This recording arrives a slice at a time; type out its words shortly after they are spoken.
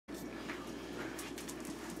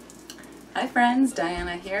Hi friends,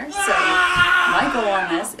 Diana here. So my goal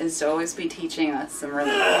on this is to always be teaching us some really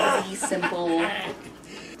easy, simple...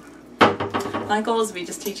 My goal is to be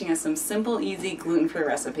just teaching us some simple, easy, gluten-free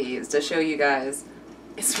recipes to show you guys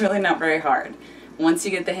it's really not very hard once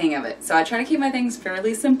you get the hang of it. So I try to keep my things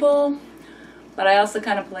fairly simple, but I also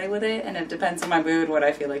kind of play with it, and it depends on my mood what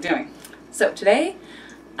I feel like doing. So today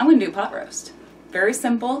I'm going to do pot roast. Very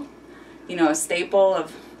simple, you know, a staple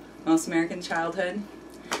of most American childhood.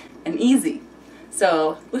 And easy.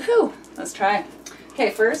 So, woohoo! Let's try.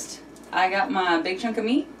 Okay, first, I got my big chunk of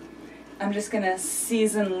meat. I'm just gonna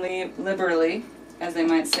season liberally, as they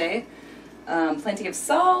might say. Plenty of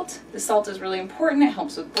salt. The salt is really important. It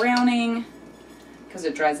helps with browning, because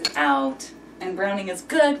it dries it out. And browning is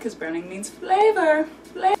good, because browning means flavor.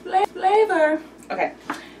 Flavor. Okay.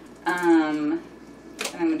 And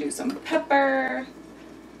I'm gonna do some pepper.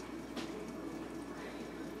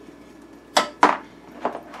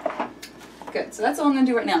 Good, so that's all I'm going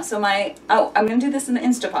to do right now. So I'm going to do this in the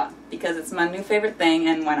Instapot because it's my new favorite thing,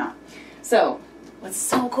 and why not? So, what's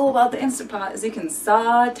so cool about the Instapot is you can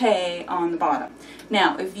saute on the bottom.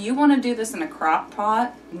 Now, if you want to do this in a crock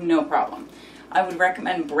pot, no problem. I would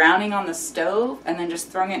recommend browning on the stove and then just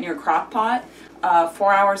throwing it in your crock pot.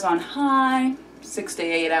 4 hours on high, 6 to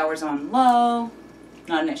 8 hours on low,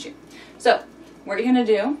 not an issue. So, what you're going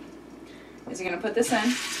to do is you're going to put this in.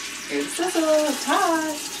 Here's the sizzle, it's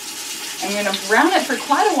hot. And you're going to brown it for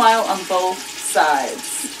quite a while on both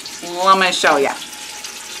sides. Let me show ya.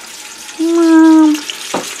 Yum.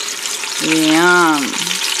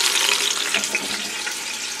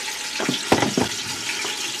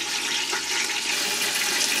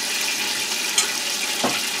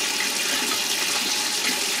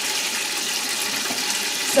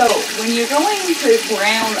 So, when you're going to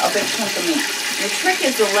brown a big chunk of meat, your trick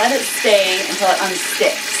is to let it stay until it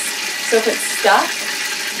unsticks. So if it's stuck,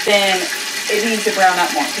 then it needs to brown up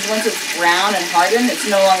more, because once it's brown and hardened, it's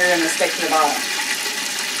no longer going to stick to the bottom.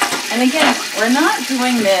 And again, we're not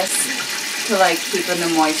doing this to like keep in the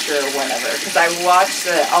moisture or whatever, because I watched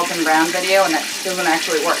the Alton Brown video and that doesn't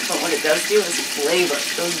actually work, but what it does do is flavor.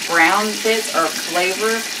 Those brown bits are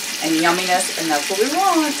flavor and yumminess, and that's what we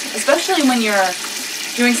want. Especially when you're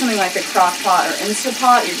doing something like the crock pot or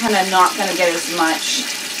Instapot, you're kind of not going to get as much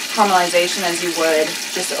caramelization as you would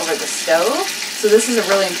just over the stove. So this is a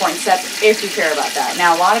really important step if you care about that.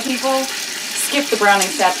 Now, a lot of people skip the browning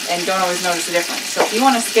step and don't always notice the difference. So if you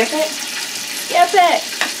want to skip it, skip it.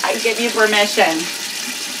 I give you permission.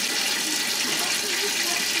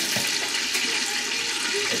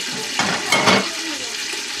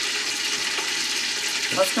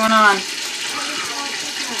 What's going on?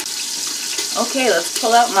 Okay, let's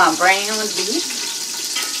pull out my brown beef.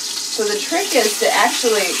 So the trick is to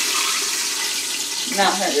actually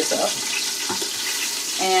not hurt yourself.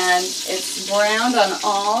 And it's browned on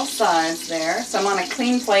all sides there. So I'm on a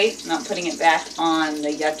clean plate, not putting it back on the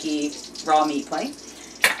yucky raw meat plate.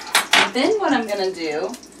 And then what I'm going to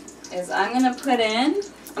do is I'm going to put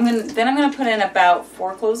in about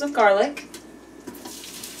 4 cloves of garlic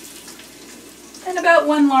and about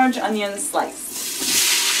 1 large onion sliced.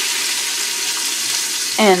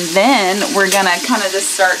 And then we're going to kind of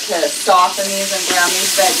just start to soften these and brown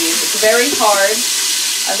these veggies. It's very hard.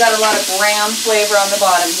 I've got a lot of brown flavor on the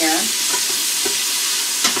bottom here.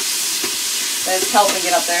 That's helping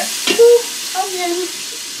get up there. Ooh, onion.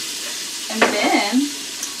 And then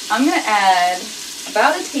I'm going to add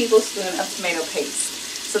about a tablespoon of tomato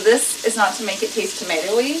paste. So this is not to make it taste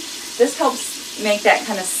tomatoey. This helps make that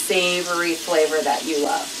kind of savory flavor that you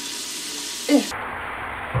love.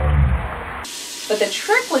 But the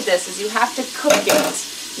trick with this is you have to cook it.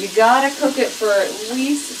 You gotta cook it for at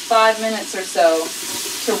least 5 minutes or so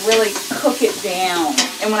to really cook it down.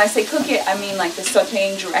 And when I say cook it, I mean like the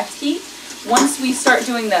sauteing direct heat. Once we start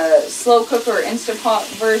doing the slow cooker or Instapot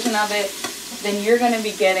version of it, then you're going to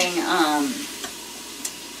be getting,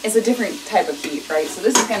 it's a different type of heat, right? So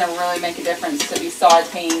this is going to really make a difference to be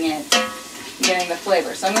sauteing it, getting the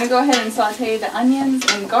flavor. So I'm going to go ahead and saute the onions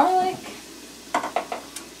and garlic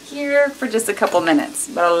here for just a couple minutes.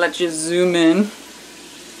 But I'll let you zoom in.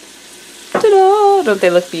 Ta-da! Don't they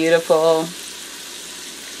look beautiful?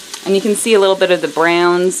 And you can see a little bit of the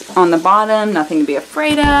browns on the bottom, nothing to be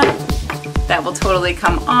afraid of. That will totally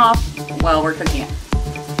come off while we're cooking it.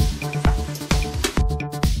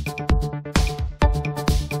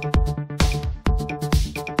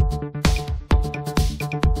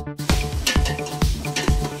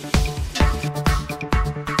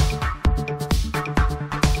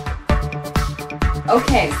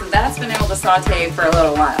 Okay, so that's been able to saute for a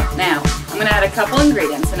little while. Now, I'm going to add a couple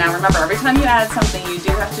ingredients. And now remember, every time you add something, you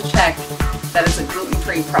do have to check that it's a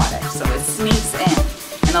gluten-free product. So it's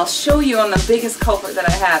I'll show you on the biggest culprit that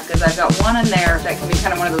I have, because I've got one in there that can be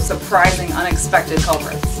kind of one of those surprising, unexpected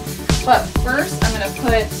culprits. But first, I'm going to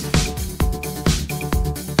put,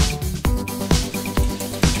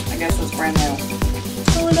 I guess it's brand new.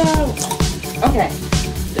 Pull it out. Okay,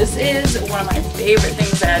 this is one of my favorite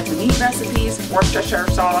things to add to meat recipes, Worcestershire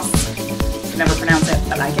sauce. I can never pronounce it,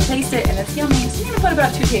 but I can taste it, and it's yummy. So you're going to put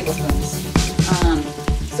about 2 tablespoons.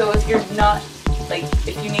 So if you're not, like,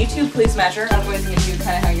 if you need to, please measure. Otherwise, you can do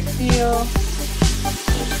kind of how you feel.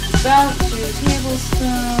 About 2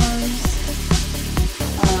 tablespoons.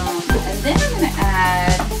 And then I'm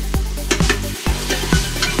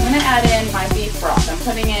going to add in my beef broth. I'm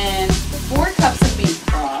putting in 4 cups of beef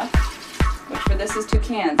broth, which for this is 2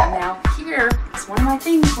 cans. And now here is one of my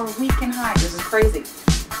things where we can hide. This is crazy.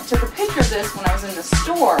 I took a picture of this when I was in the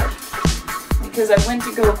store because I went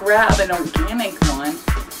to go grab an organic one.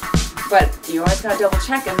 But you always gotta double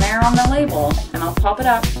check, and they're on the label, and I'll pop it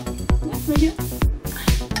up. Yeah, right here.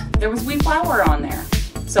 There was wheat flour on there.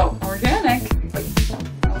 So, organic.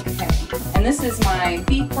 Okay. And this is my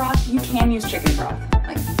beef broth. You can use chicken broth.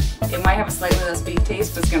 Like, it might have a slightly less beef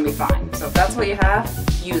taste, but it's gonna be fine. So if that's what you have,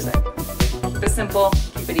 use it. Keep it simple,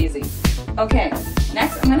 keep it easy. Okay,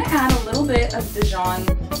 next I'm gonna add a little bit of Dijon.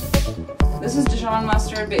 This is Dijon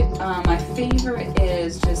mustard, but my favorite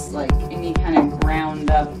is just like any kind of ground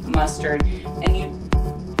up mustard. And you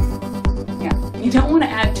don't want to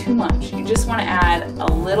add too much. You just want to add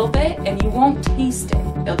a little bit, and you won't taste it.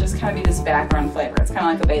 It'll just kind of be this background flavor. It's kind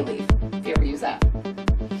of like a bay leaf, if you ever use that.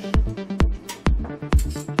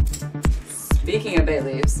 Speaking of bay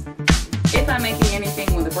leaves, if I'm making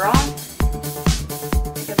anything with a broth,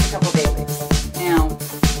 I get a couple bay leaves. Now,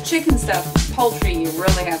 chicken stuff, poultry, you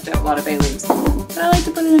really have to have a lot of bay leaves. But I like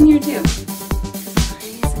to put it in here too.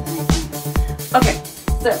 Okay,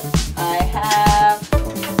 so I have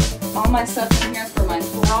all my stuff in here for my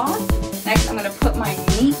broth. Next, I'm going to put my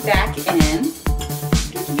meat back in.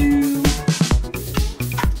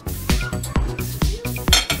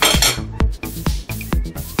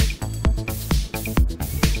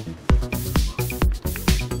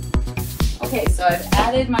 Okay, so I've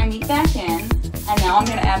added my meat back in. And now I'm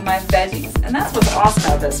going to add my veggies. And that's what's awesome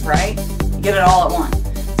about this, right? You get it all at once.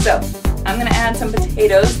 So, I'm going to add some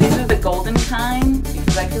potatoes. These are the golden kind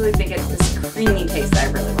because I feel like they get this creamy taste that I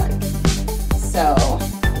really like. So,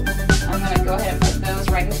 I'm going to go ahead and put those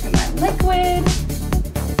right into my liquid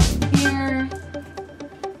here.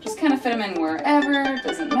 Just kind of fit them in wherever.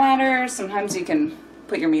 Doesn't matter. Sometimes you can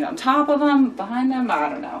put your meat on top of them, behind them. I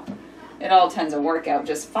don't know. It all tends to work out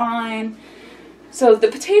just fine. So, the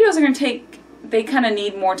potatoes are going to take, they kind of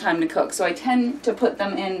need more time to cook. So I tend to put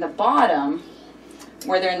them in the bottom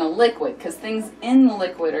where they're in the liquid, because things in the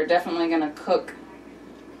liquid are definitely going to cook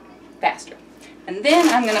faster. And then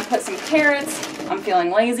I'm going to put some carrots. I'm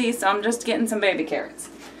feeling lazy, so I'm just getting some baby carrots.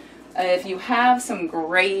 If you have some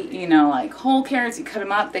great, you know, like whole carrots, you cut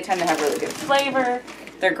them up. They tend to have really good flavor.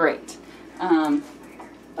 They're great.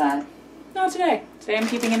 But not today. Today I'm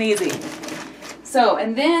keeping it easy. So,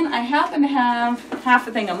 and then I happen to have half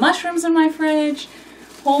a thing of mushrooms in my fridge,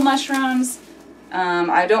 whole mushrooms.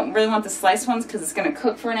 I don't really want the sliced ones because it's going to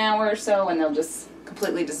cook for an hour or so and they'll just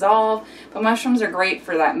completely dissolve. But mushrooms are great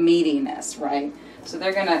for that meatiness, right? So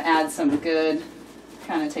they're going to add some good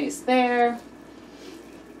kind of taste there.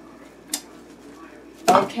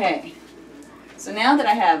 Okay, so now that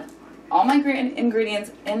I have all my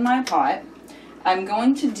ingredients in my pot, I'm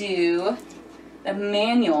going to do the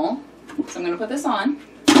manual. So I'm going to put this on.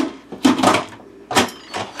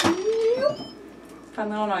 Fun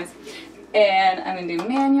little noise. And I'm going to do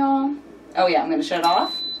manual. Oh yeah, I'm going to shut it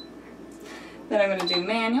off. Then I'm going to do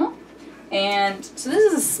manual. And so this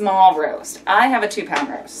is a small roast. I have a 2-pound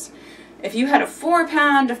roast. If you had a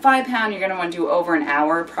 4-pound to 5-pound, you're going to want to do over an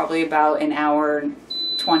hour, probably about an hour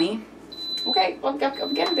 20. Okay, well,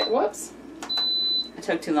 I'm getting it. Whoops. I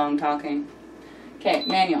took too long talking. Okay,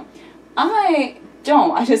 manual. I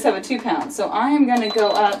just have a 2-pound, so I am going to go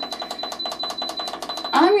up,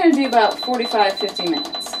 I'm going to do about 45-50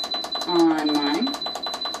 minutes on mine.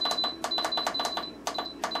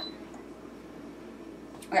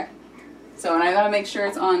 Okay, so and I got to make sure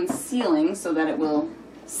it's on sealing so that it will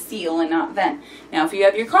seal and not vent. Now if you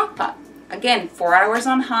have your crock pot, again, 4 hours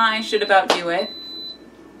on high should about do it.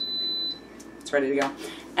 It's ready to go.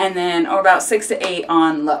 And then, or about 6 to 8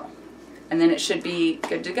 on low. And then it should be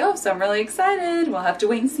good to go. So I'm really excited. We'll have to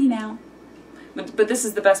wait and see now. But this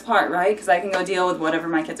is the best part, right? Because I can go deal with whatever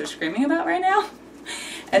my kids are screaming about right now.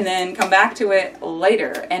 And then come back to it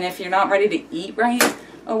later. And if you're not ready to eat right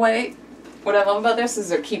away, what I love about this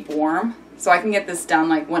is it keep warm. So I can get this done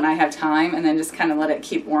like when I have time and then just kind of let it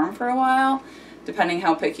keep warm for a while. depending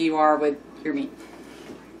how picky you are with your meat.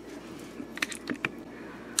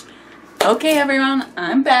 Okay everyone,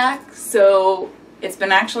 I'm back. So it's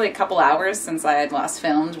been actually a couple hours since I had last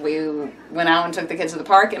filmed. We went out and took the kids to the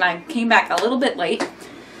park and I came back a little bit late.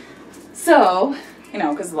 So, you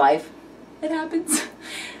know, because life, it happens.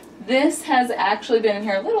 This has actually been in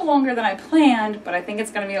here a little longer than I planned, but I think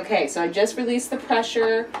it's going to be okay. So I just released the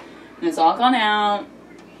pressure and it's all gone out.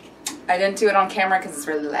 I didn't do it on camera because it's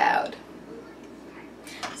really loud.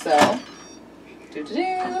 So,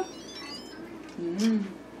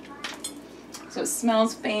 So it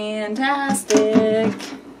smells fantastic.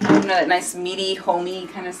 You know, that nice meaty, homey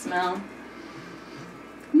kind of smell.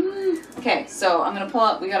 Okay, so I'm going to pull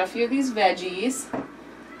out, we got a few of these veggies.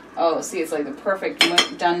 Oh, see, it's like the perfect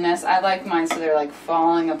doneness. I like mine so they're like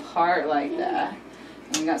falling apart like that.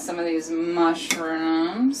 And we got some of these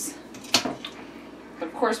mushrooms. But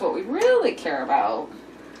of course what we really care about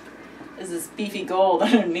is this beefy gold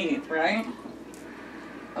underneath, right?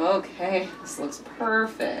 Okay, this looks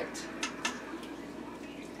perfect.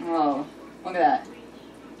 Oh, look at that.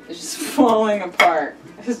 It's just falling apart.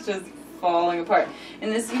 It's just falling apart.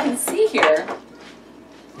 And this, you can see here,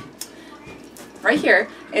 right here,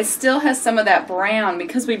 it still has some of that brown.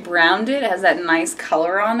 Because we browned it, it has that nice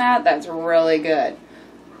color on that. That's really good.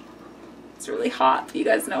 It's really hot. You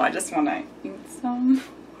guys know I just want to eat some.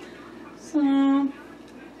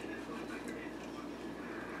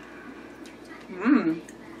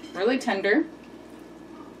 Really tender.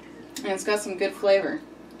 And it's got some good flavor.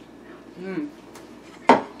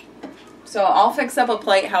 So I'll fix up a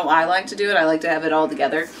plate how I like to do it. I like to have it all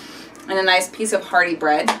together. And a nice piece of hearty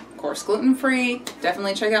bread. Of course, gluten-free.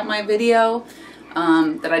 Definitely check out my video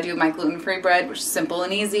that I do with my gluten-free bread, which is simple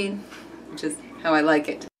and easy, which is how I like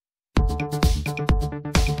it.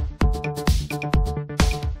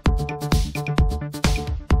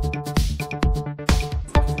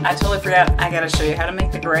 I totally forgot, I gotta show you how to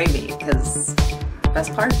make the gravy, because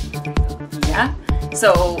best part, yeah.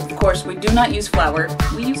 So, of course, we do not use flour,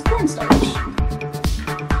 we use cornstarch.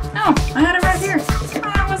 Oh, I had it right here.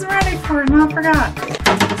 I was ready for it and I forgot.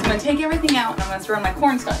 So I'm gonna take everything out and I'm gonna throw in my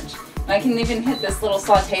cornstarch. And I can even hit this little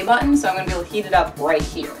saute button, so I'm gonna be able to heat it up right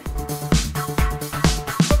here.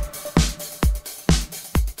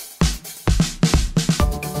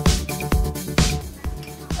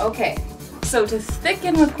 Okay. So to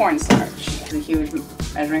thicken with cornstarch, the huge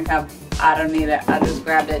measuring cup, I don't need it, I just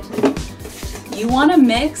grabbed it. You want to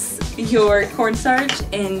mix your cornstarch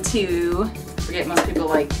into, I forget, most people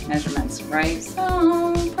like measurements, right?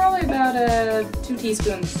 So probably about 2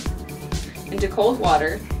 teaspoons into cold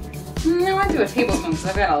water. No, I do a tablespoon because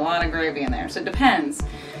I've got a lot of gravy in there, so it depends.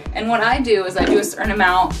 And what I do is I do a certain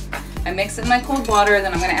amount, I mix it in my cold water,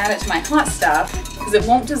 then I'm going to add it to my hot stuff because it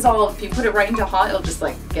won't dissolve. If you put it right into hot, it'll just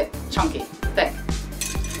like get chunky. Thick.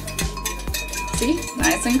 See?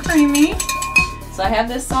 Nice and creamy. So I have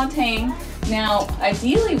this sauteing. Now,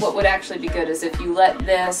 ideally what would actually be good is if you let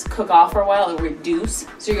this cook off for a while, it'll reduce.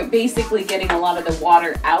 So you're basically getting a lot of the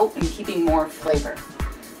water out and keeping more flavor.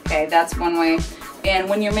 Okay, that's one way. And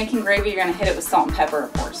when you're making gravy, you're gonna hit it with salt and pepper,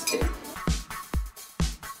 of course, too.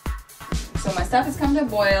 So my stuff has come to a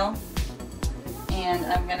boil. And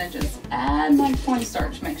I'm gonna just add my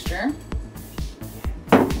cornstarch mixture.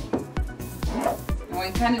 And what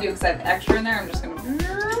you kind of do, because I have extra in there, I'm just going to...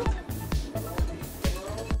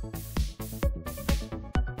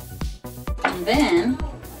 And then,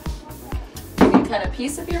 you can cut a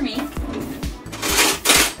piece of your meat.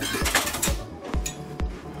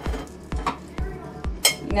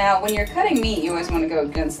 Now, when you're cutting meat, you always want to go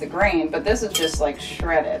against the grain, but this is just like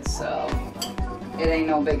shredded, so it ain't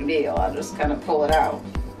no big deal. I'll just kind of pull it out.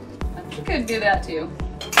 But you could do that too.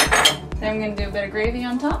 Then I'm going to do a bit of gravy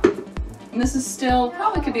on top. And this is still,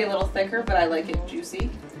 probably could be a little thicker, but I like it juicy.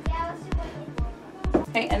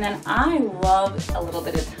 Okay, and then I love a little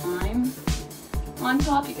bit of thyme on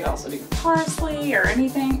top. You could also do parsley or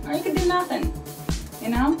anything, or you could do nothing, you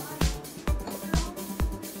know?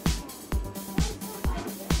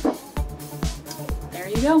 There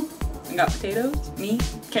you go. We got potatoes, meat,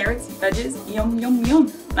 carrots, veggies, yum, yum,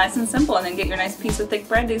 yum. Nice and simple, and then get your nice piece of thick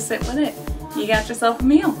bread to sit with it. You got yourself a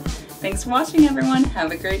meal. Thanks for watching, everyone.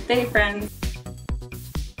 Have a great day, friends.